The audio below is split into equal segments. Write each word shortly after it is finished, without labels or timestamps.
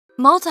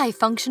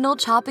Multifunctional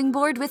chopping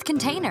board with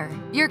container,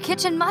 your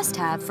kitchen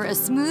must-have for a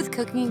smooth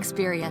cooking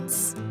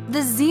experience. The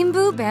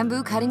Zimbu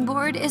bamboo cutting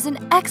board is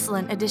an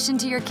excellent addition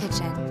to your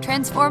kitchen,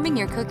 transforming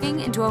your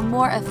cooking into a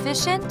more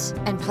efficient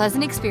and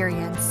pleasant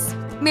experience.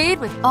 Made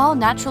with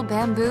all-natural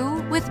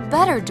bamboo, with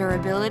better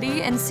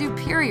durability and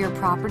superior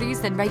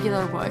properties than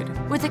regular wood.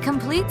 With a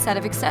complete set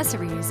of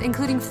accessories,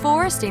 including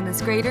 4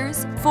 stainless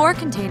graters, 4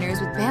 containers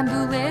with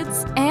bamboo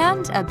lids,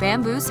 and a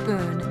bamboo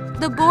spoon.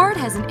 The board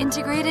has an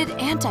integrated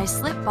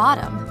anti-slip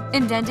bottom,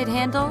 indented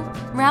handle,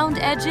 round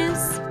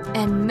edges,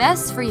 and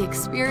mess-free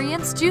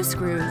experience juice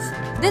groove.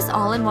 This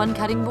all-in-one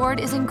cutting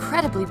board is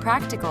incredibly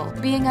practical,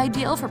 being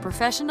ideal for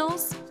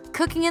professionals,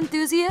 cooking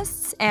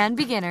enthusiasts, and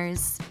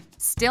beginners.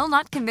 Still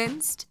not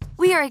convinced?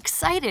 We are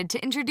excited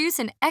to introduce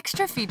an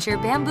extra feature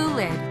bamboo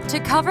lid to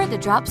cover the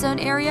drop zone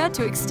area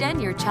to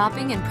extend your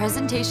chopping and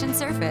presentation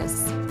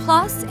surface.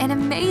 Plus, an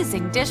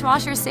amazing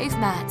dishwasher safe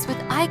mats with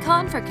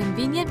icon for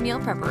convenient meal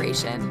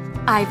preparation.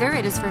 Either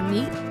it is for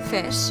meat,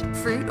 fish,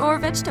 fruit, or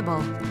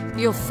vegetable.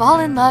 You'll fall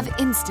in love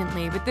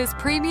instantly with this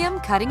premium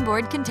cutting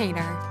board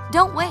container.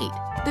 Don't wait.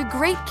 The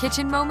great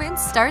kitchen moment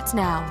starts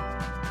now.